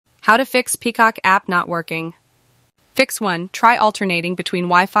How to fix Peacock app not working. Fix 1. Try alternating between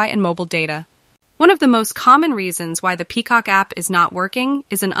Wi-Fi and mobile data. One of the most common reasons why the Peacock app is not working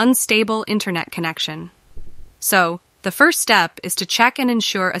is an unstable internet connection. So, the first step is to check and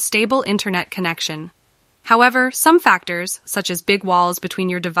ensure a stable internet connection. However, some factors, such as big walls between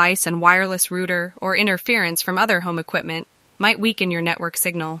your device and wireless router or interference from other home equipment, might weaken your network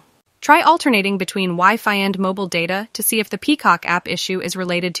signal. Try alternating between Wi-Fi and mobile data to see if the Peacock app issue is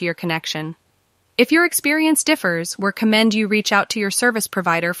related to your connection. If your experience differs, we recommend you reach out to your service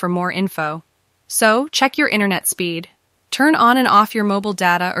provider for more info. So, check your internet speed. Turn on and off your mobile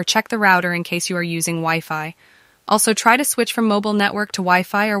data or check the router in case you are using Wi-Fi. Also, try to switch from mobile network to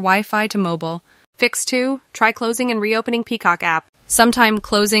Wi-Fi or Wi-Fi to mobile. Fix 2. Try closing and reopening Peacock app. Sometime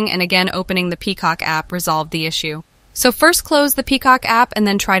closing and again opening the Peacock app resolve the issue. So first close the Peacock app and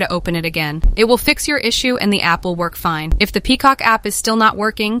then try to open it again. It will fix your issue and the app will work fine. If the Peacock app is still not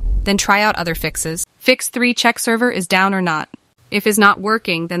working, then try out other fixes. Fix 3. Check server is down or not. If is not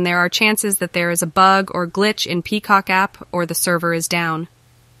working, then there are chances that there is a bug or glitch in Peacock app or the server is down.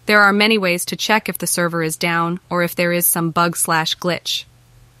 There are many ways to check if the server is down or if there is some bug/glitch.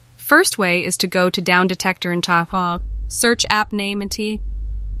 First way is to go to down detector and search app name and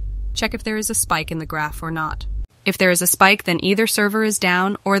check if there is a spike in the graph or not. If there is a spike, then either server is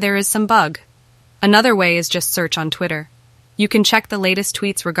down or there is some bug. Another way is just search on Twitter. You can check the latest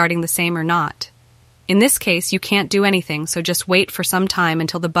tweets regarding the same or not. In this case, you can't do anything, so just wait for some time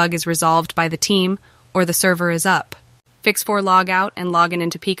until the bug is resolved by the team or the server is up. Fix 4. Log out and log in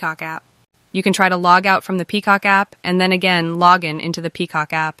into Peacock app. You can try to log out from the Peacock app and then again log in into the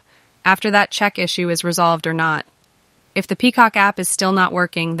Peacock app. After that, check issue is resolved or not. If the Peacock app is still not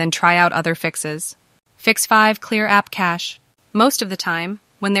working, then try out other fixes. Fix 5. Clear app cache. Most of the time,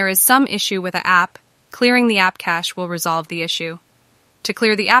 when there is some issue with an app, clearing the app cache will resolve the issue. To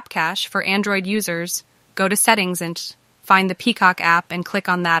clear the app cache for Android users, go to Settings and find the Peacock app and click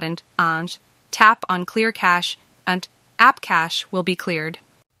on that and tap on Clear Cache and App Cache will be cleared.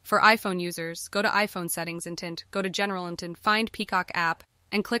 For iPhone users, go to iPhone Settings and go to General and find Peacock app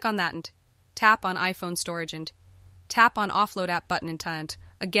and click on that and tap on iPhone Storage and tap on Offload App button and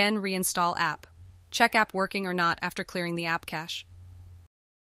again reinstall app. Check app working or not after clearing the app cache.